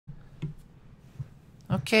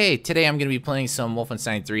Okay, today I'm going to be playing some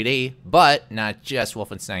Wolfenstein 3D, but not just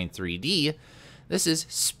Wolfenstein 3D. This is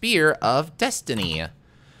Spear of Destiny.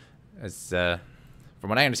 As, from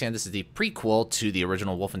what I understand, this is the prequel to the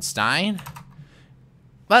original Wolfenstein.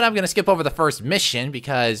 But I'm going to skip over the first mission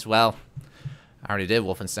because, well, I already did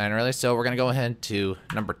Wolfenstein earlier, so we're going to go ahead to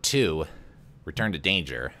number 2, Return to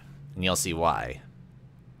Danger, and you'll see why.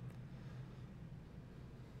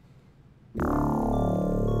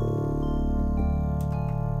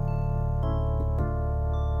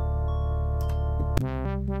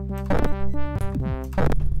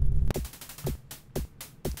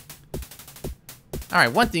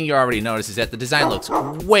 Alright, one thing you already noticed is that the design looks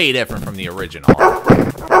way different from the original.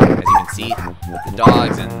 As you can see, the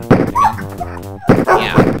dogs and the gun.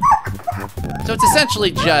 Yeah. So it's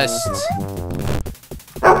essentially just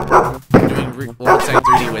doing Wolfenstein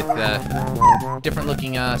 3D with different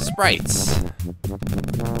looking sprites.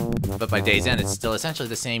 But by day's end, it's still essentially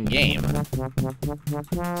the same game.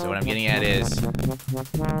 So what I'm getting at is,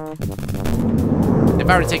 if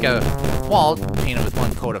I were to take a wall, paint it with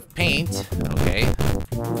one coat of paint, okay,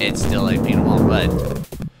 it's still a painted wall, but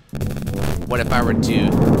what if I were to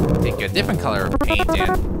take a different color of paint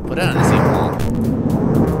and put it on the same wall?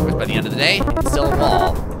 Of course, by the end of the day, it's still a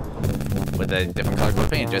wall with a different color coat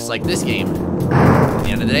of paint, just like this game. At the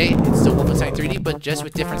end of the day, it's still Wolfenstein 3D, but just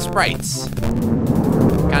with different sprites.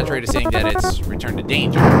 Contrary to saying that it's Return to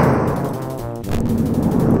Danger.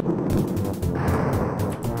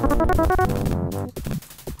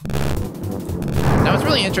 Now, what's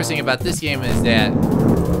really interesting about this game is that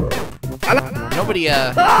nobody's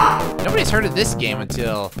heard of this game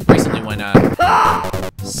until recently when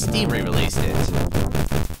Steam re-released it.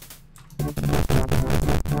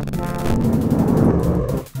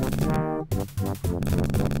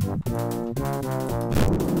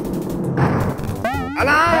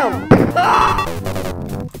 Alarm!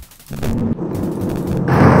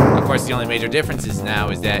 Of course, the only major difference is now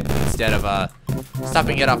is that instead of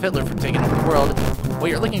stopping Adolf Hitler from taking over the world, what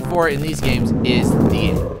you're looking for in these games is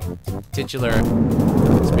the titular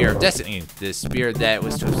Spear of Destiny, the spear that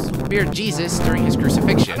was to spear Jesus during his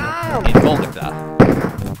crucifixion in Golgotha.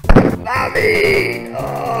 Mommy!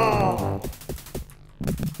 Oh.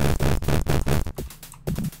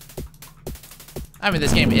 I mean,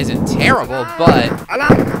 this game isn't terrible, but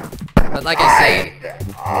like I said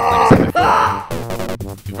before,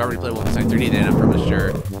 if you've already played Wolfenstein 3D, then I'm probably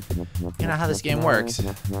sure you know how this game works.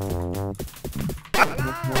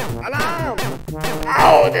 Alarm!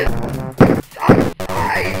 As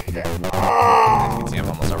you can see, I'm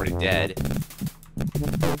almost already dead.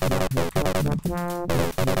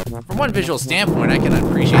 From one visual standpoint, I can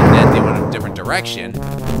appreciate that they went a different direction,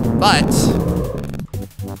 but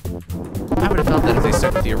I would have felt that if they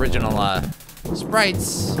stuck with the original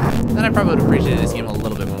sprites, then I probably would have appreciated this game a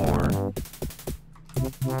little bit more.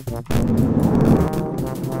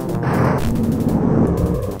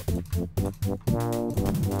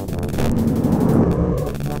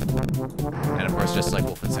 And of course, just like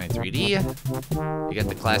Wolfenstein 3D, you get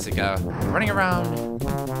the classic running around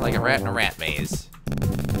like a rat in a rat maze.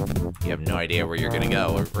 You have no idea where you're gonna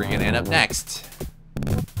go or where you're gonna end up next.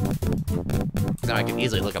 Now I can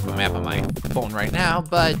easily look up a map on my phone right now,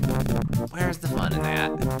 but where's the fun in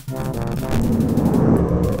that?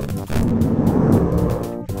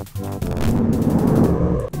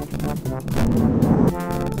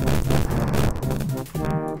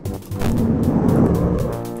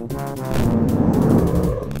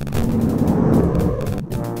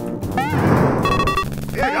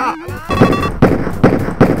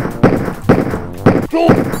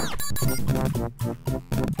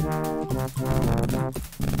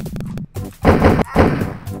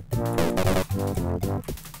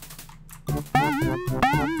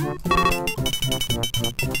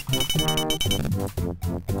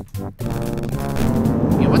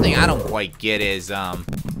 Yeah, one thing I don't quite get is,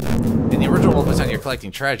 in the original Wolfenstein, you're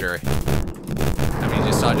collecting treasure. I mean, you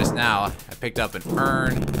just saw just now, I picked up an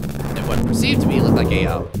urn, and what perceived to be looked like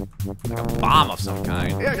a bomb of some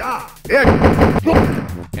kind. And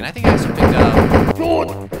I think I also picked up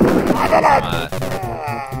some,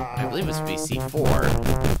 I believe it was C4.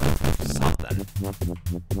 Something.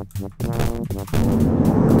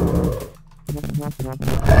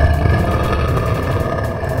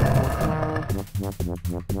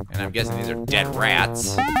 And I'm guessing these are dead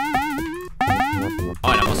rats. Oh, and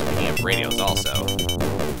I'm also picking up radios also. Boy.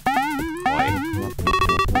 I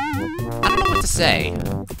don't know what to say.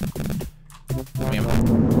 I mean,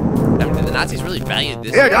 did the Nazis really value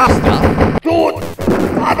this stuff?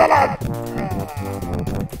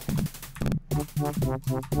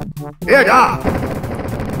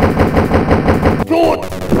 Tod!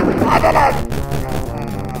 Vaterland!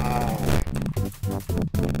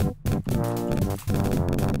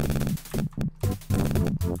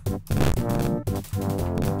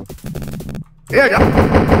 Ja!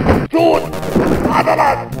 Tod!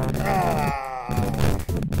 Vaterland!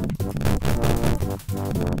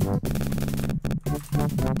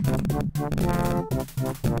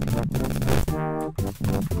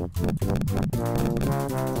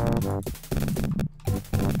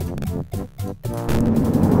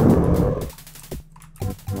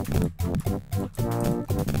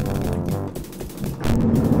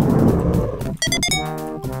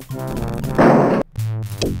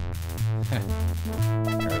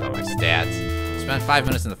 About my stats. Spent 5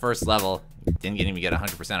 minutes in the first level. Didn't even get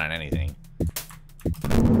 100% on anything.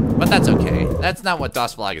 But that's okay. That's not what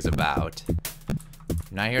DOSVlog is about. I'm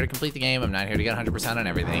not here to complete the game. I'm not here to get 100% on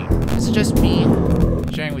everything. This is just me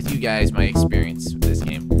sharing with you guys my experience with this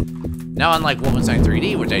game. Now, unlike Wolfenstein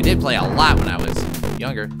 3D, which I did play a lot when I was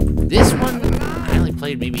younger, this one I only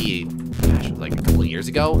played maybe, gosh, it was like a couple years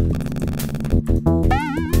ago.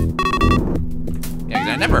 Yeah, because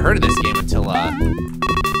I never heard of this game until then.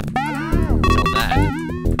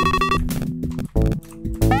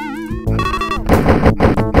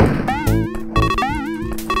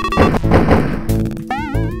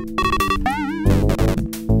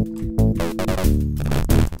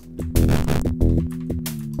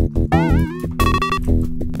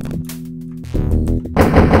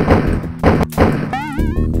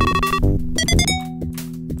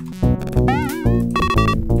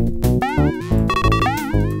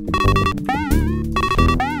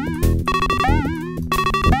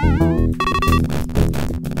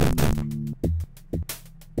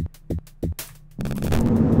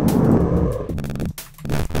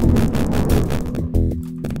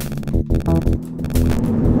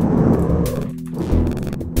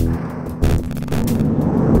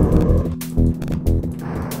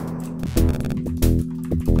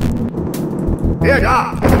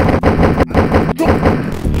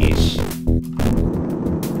 Yeesh.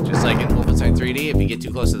 Just like in Wolfenstein 3D, if you get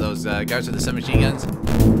too close to those guys with the submachine guns,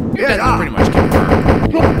 your death is pretty much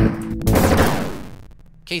confirmed.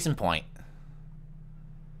 Case in point.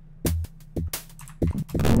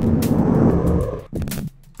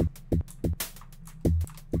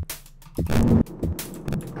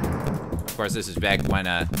 Of course, this is back when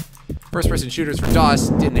first-person shooters for DOS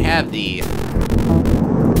didn't have the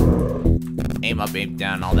aim up, aim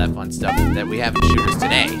down, all that fun stuff that we have in shooters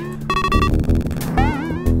today.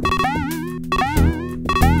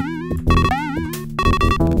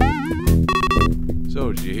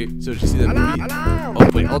 So did you see that movie? Oh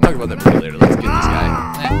wait, I'll talk about that movie later. Let's get this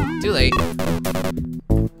guy. Too late. Okay,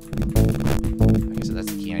 so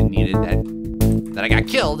that's the key I needed. That I got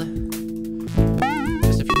killed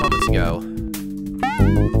just a few moments ago.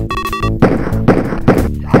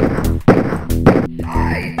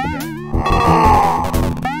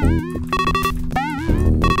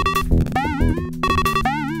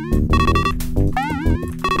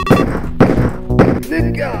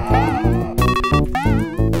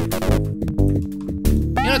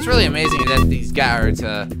 It's really amazing that these guards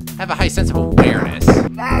have a high sense of awareness.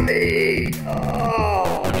 I mean,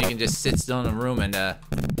 you can just sit still in a room and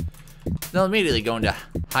they'll immediately go into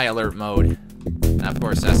high alert mode. And of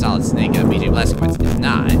course, Solid Snake, BJ Blazkowicz is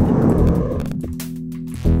not.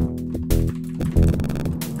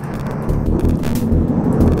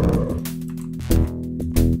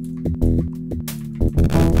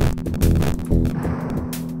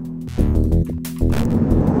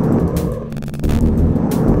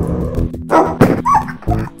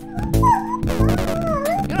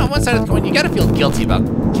 Side of the coin, you gotta feel guilty about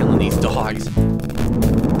killing these dogs. But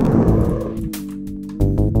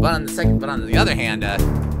on the other hand,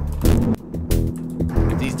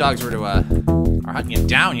 if these dogs were to are hunting you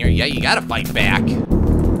down here, yeah, you gotta fight back.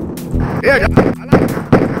 Yeah. I'm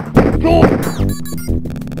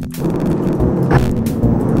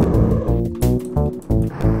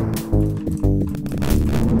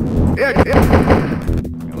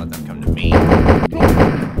gonna let them come to me.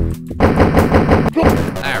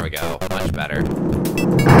 There we go. Much better.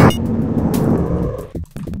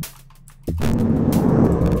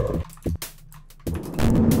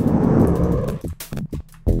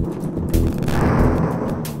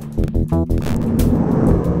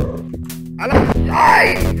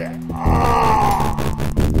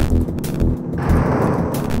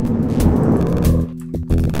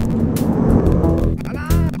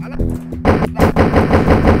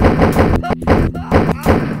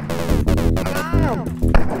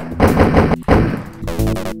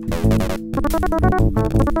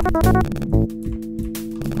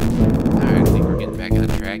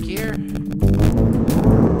 back here.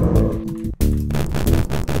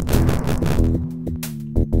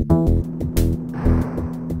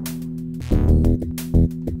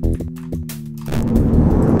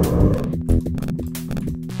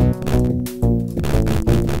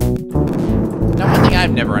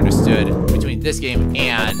 I've never understood between this game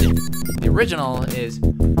and the original is,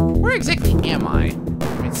 where exactly am I?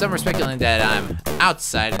 I mean, some are speculating that I'm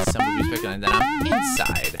outside, and some would be speculating that I'm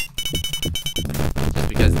inside. Just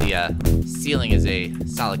because the ceiling is a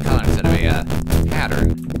solid color instead of a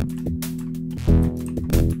pattern.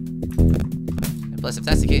 And plus, if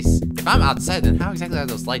that's the case, if I'm outside, then how exactly are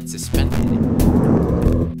those lights suspended?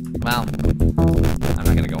 Well, I'm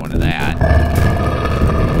not gonna go into that.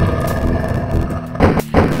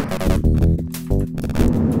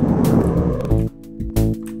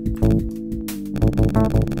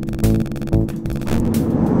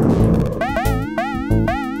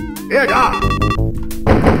 Here, God. I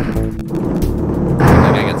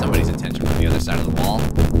think I got somebody's attention from the other side of the wall.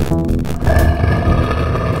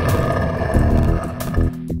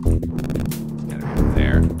 Gotta be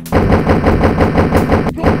there.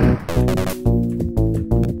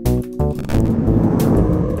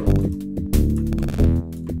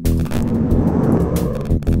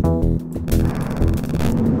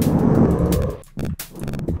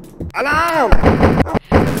 Alarm!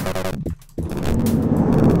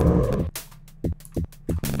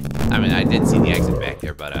 I mean, I did see the exit back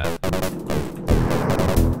there, but,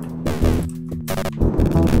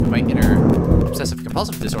 my inner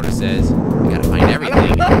obsessive-compulsive disorder says I gotta find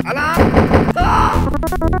everything. Alarm! Ah!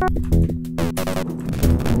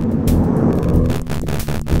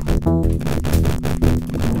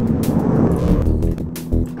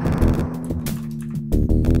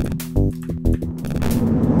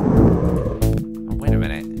 Oh, wait a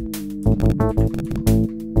minute.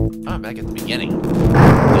 Oh, I'm back at the beginning.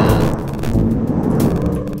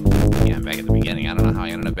 Yeah, I'm back at the beginning. I don't know how I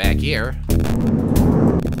ended up back here.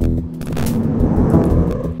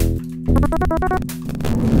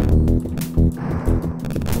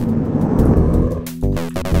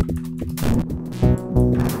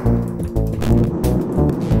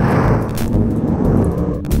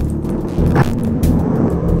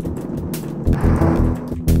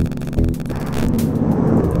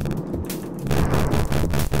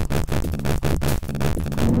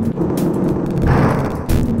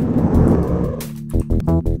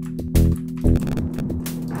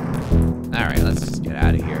 Alright, let's just get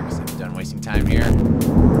out of here because I'm done wasting time here.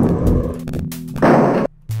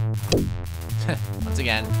 Once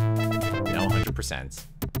again, no 100%.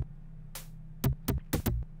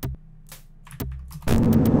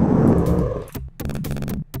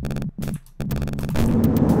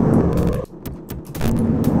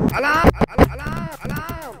 Alarm! Alarm!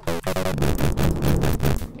 Alarm!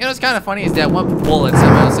 You know what's kind of funny is that one bullet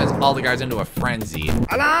somehow sends all the guards into a frenzy.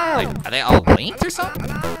 Alarm! Like, are they all linked or something?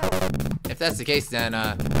 If that's the case, then,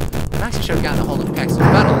 Max should have gotten a hold of Paxton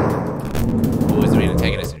Battle, who was the main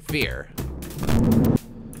antagonist in Fear.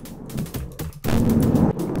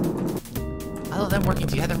 Although them working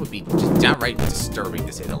together would be just downright disturbing,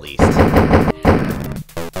 to say the least.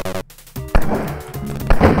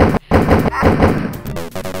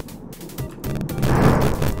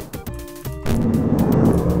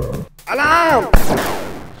 Alarm!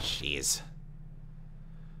 Jeez.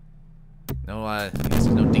 No, I guess there's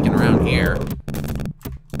no digging around here.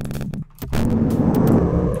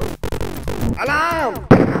 Alarm!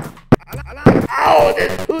 Alarm! Ow,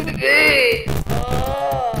 this food is me!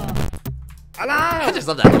 Alarm! I just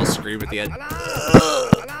love that little scream at the end.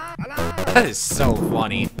 That is so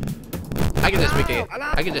funny. I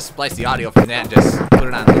could just splice the audio from that and just put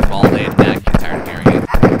it on the ball day and not get tired of hearing it.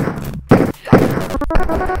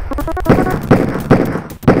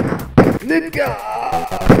 Nigga!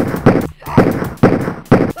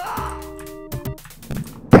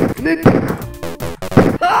 Nigga!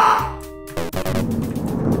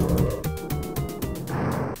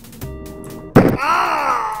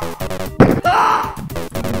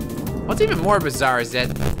 What's even more bizarre is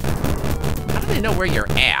that, how do they know where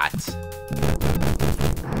you're at?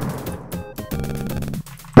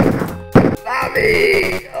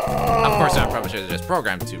 Mommy! Of course, I'm probably sure they're just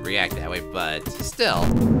programmed to react that way, but still,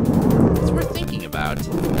 it's worth thinking about.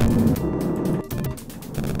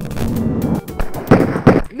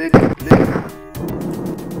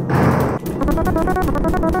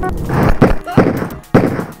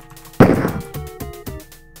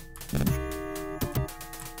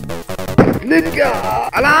 Nigga!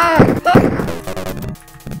 Alarm!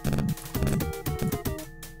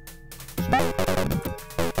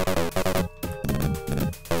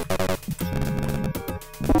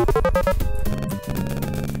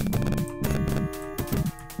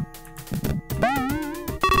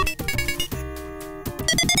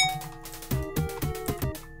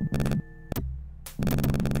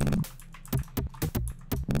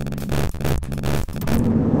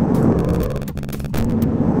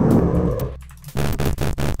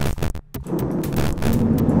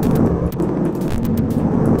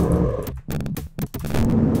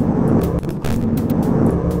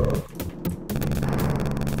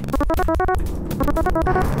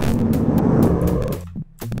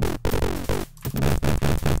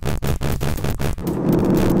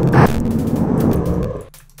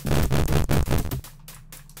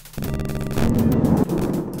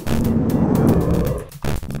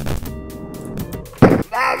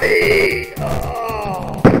 me!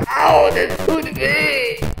 Oh, ow, this could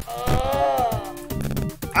be! Oh.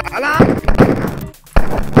 Alarm!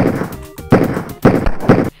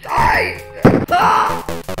 Scheiße! Ah.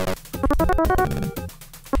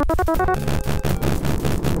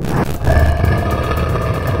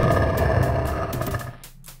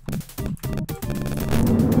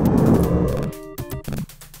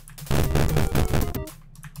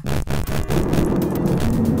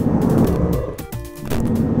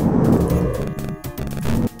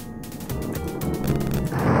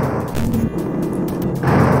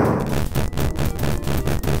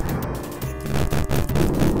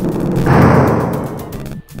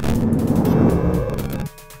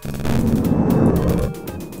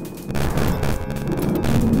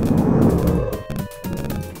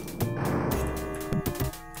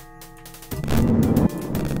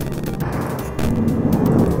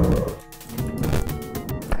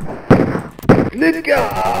 Glück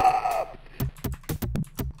gehabt!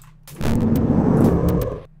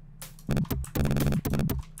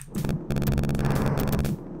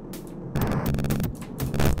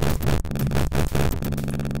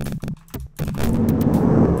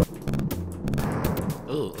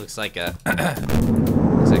 Ooh, looks like a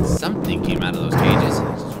looks like something came out of those cages.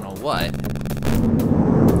 I just don't know what.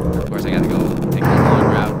 Of course, I gotta go take the long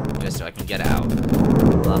route just so I can get out.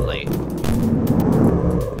 Lovely.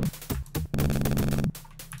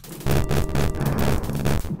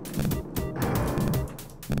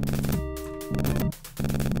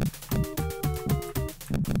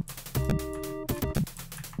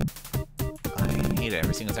 I hate it.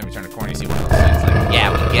 Every single time you turn a corner, you see one of those things. Like,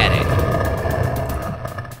 yeah, we get it.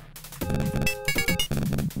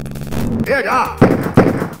 Wer da?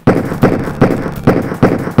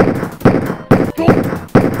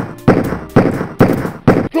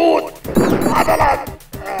 Tot! Vaterland!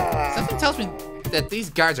 Something tells me that these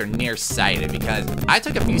guards are nearsighted because I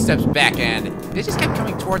took a few steps back and they just kept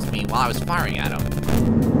coming towards me while I was firing at them.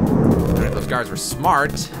 And if those guards were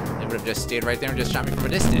smart, they would have just stayed right there and just shot me from a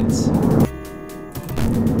distance.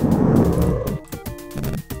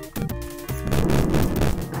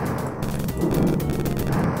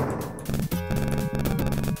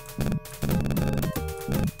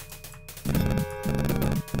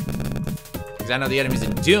 I know the enemies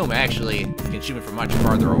in Doom actually can shoot me from much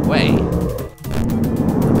farther away.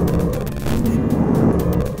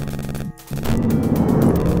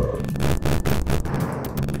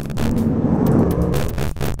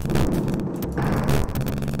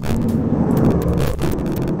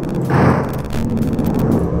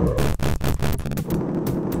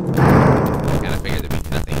 Kinda figured there'd be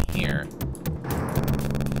nothing here.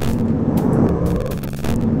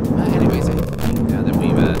 Anyways, I think now that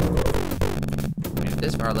we've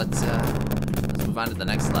this far, let's move on to the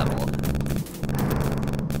next level.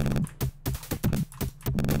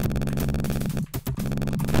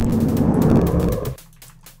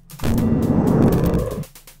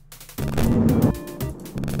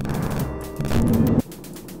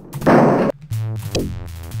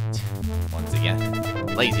 Once again,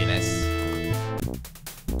 laziness.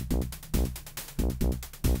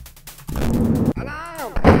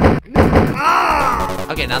 Alarm!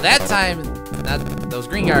 Ah! Okay, now that time, those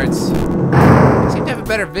green guards seem to have a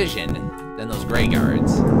better vision than those gray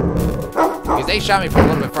guards. Because they shot me from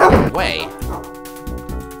a little bit farther away.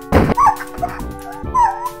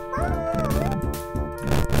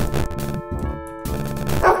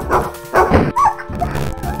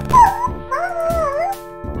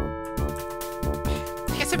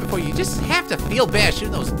 Like I said before, you just have to feel bad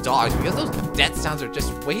shooting those dogs because those death sounds are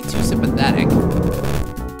just way too sympathetic.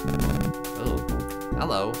 Oh,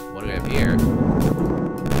 hello. What do we have here?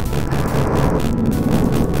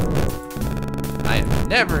 I have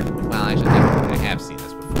never, well, actually, I have seen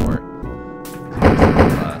this before.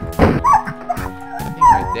 Thing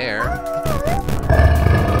right there.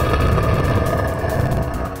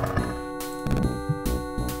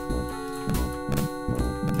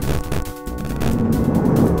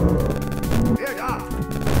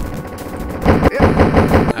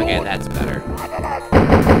 Okay, that's better.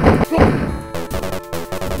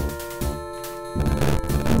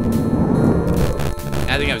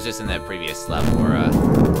 I think I was just in that previous level where I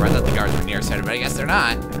thought the guards were nearsighted, but I guess they're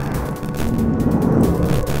not.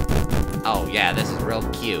 Oh yeah, this is real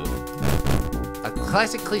cute. A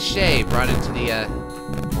classic cliche brought into the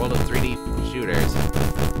world of 3D shooters.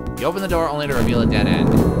 You open the door only to reveal a dead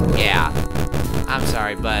end. Yeah, I'm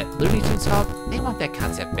sorry, but Looney Tunes Cult, they want that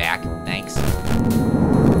concept back. Thanks.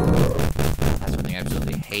 That's one thing I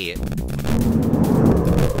absolutely hate.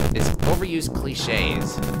 Is overused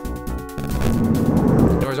cliches.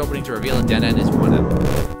 The doors opening to reveal a dead end is one of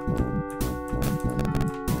them.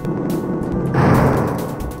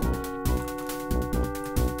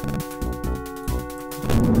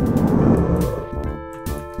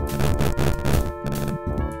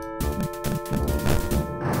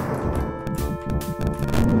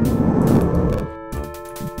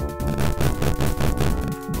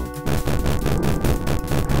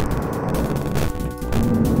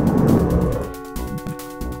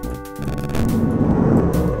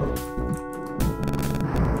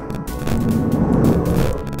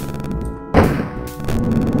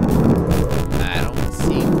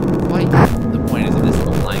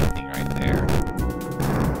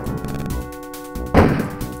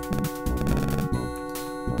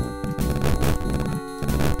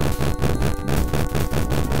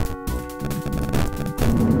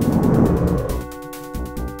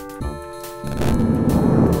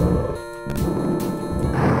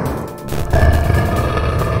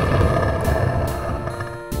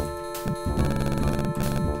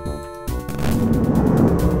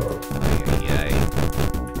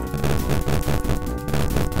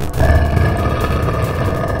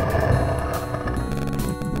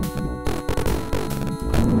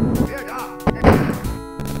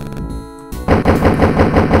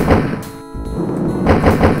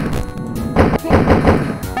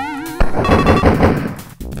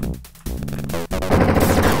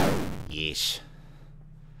 Yeesh.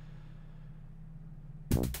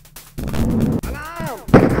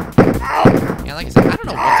 Yeah, like I said, I don't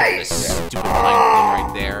know what's up with this stupid line thing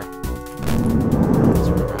right there. Just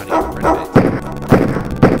remember how to get rid of it.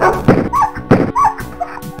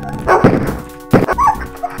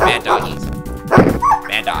 Bad doggies.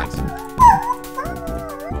 Bad dogs.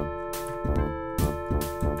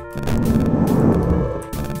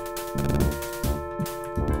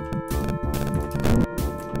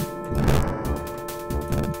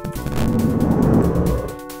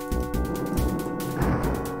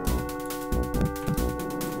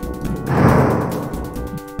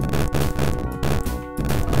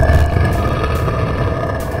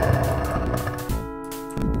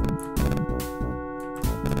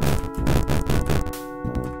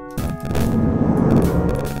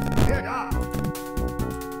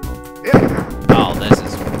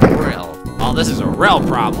 This is a real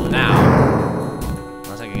problem now.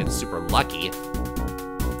 Unless I can get super lucky.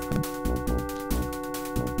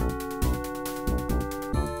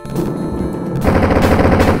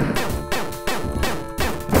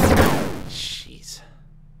 Jeez.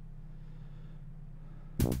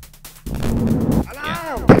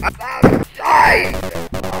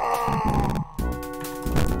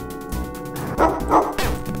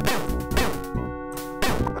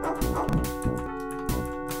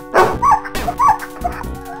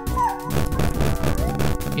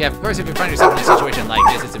 Yeah, of course, if you find yourself in a situation like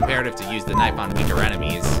this, it's imperative to use the knife on weaker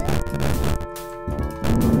enemies. So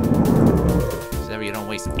that way you don't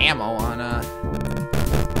waste ammo on,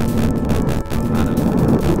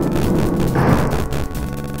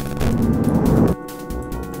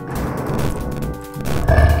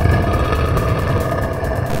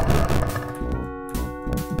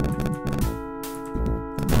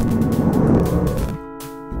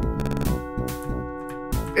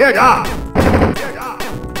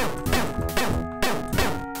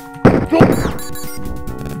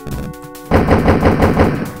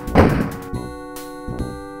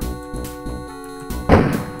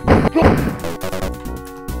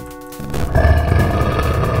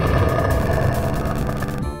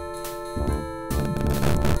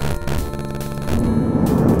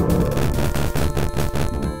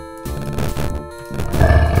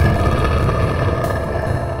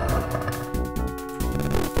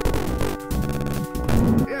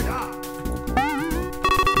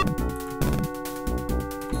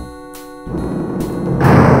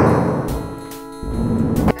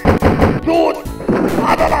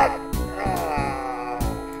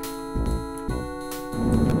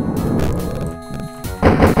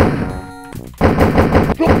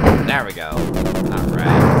 There we go.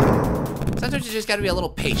 Alright. Sometimes you just gotta be a little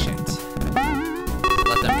patient.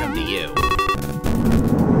 Let them come to you.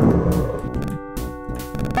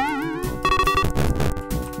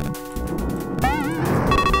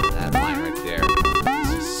 That line right there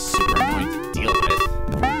is super annoying to deal with.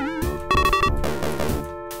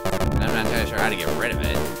 And I'm not entirely sure how to get rid of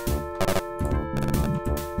it.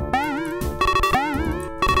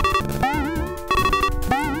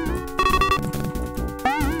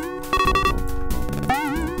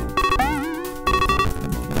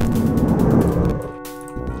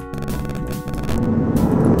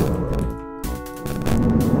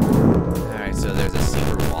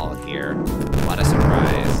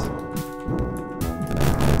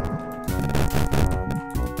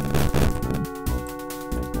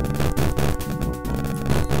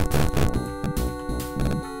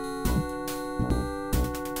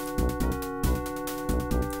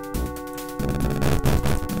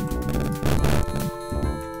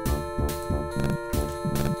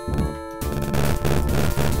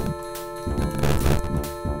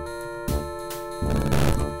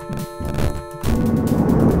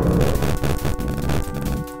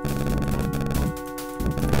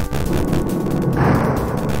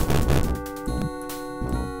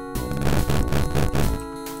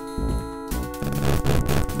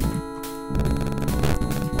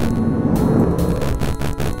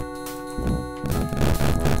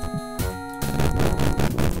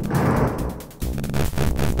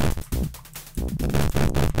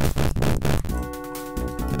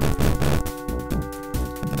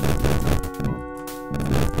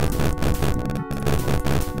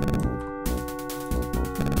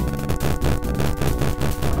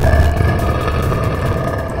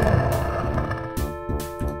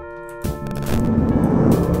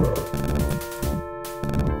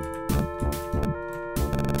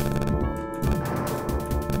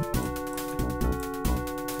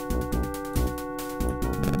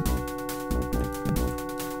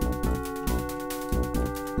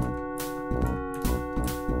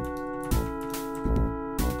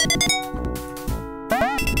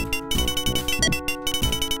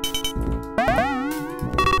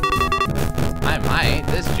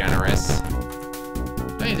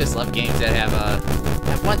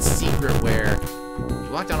 one secret where you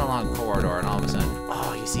walk down a long corridor and all of a sudden,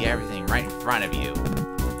 oh, you see everything right in front of you.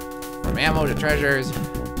 From ammo to treasures,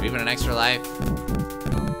 to even an extra life.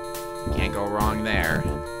 You can't go wrong there.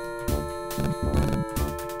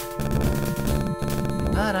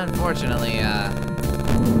 But unfortunately, this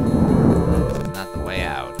is not the way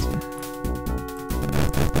out.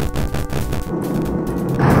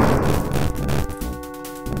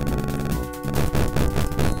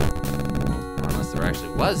 Unless there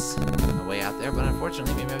actually was a way out there, but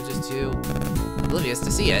unfortunately, maybe I was just too oblivious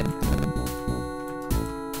to see it.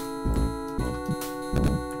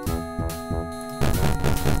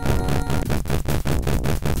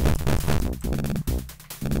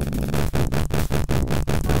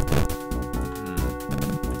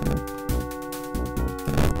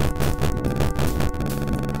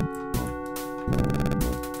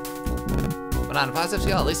 But on a positive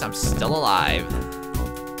scale, at least I'm still alive.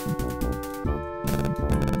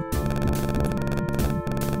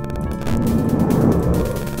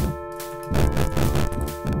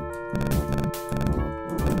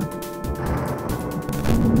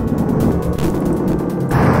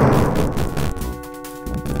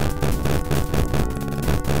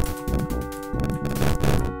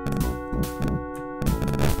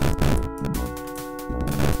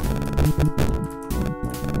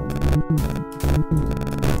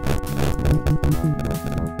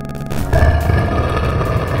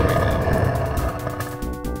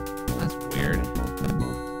 That's weird.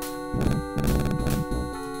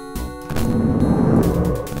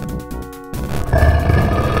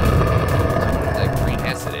 What that green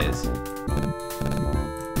acid is.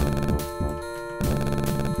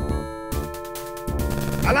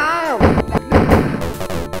 Alarm!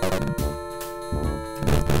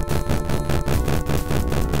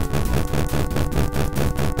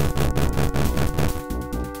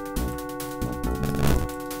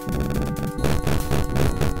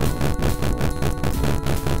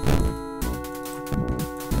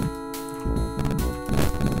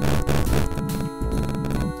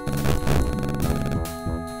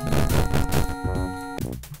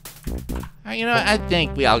 You know, I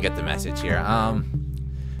think we all get the message here.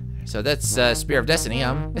 So that's Spear of Destiny.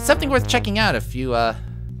 It's something worth checking out if you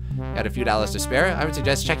got a few dollars to spare. I would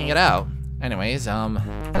suggest checking it out. Anyways,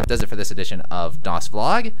 that does it for this edition of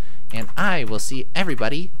DOSVlog, and I will see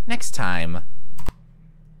everybody next time.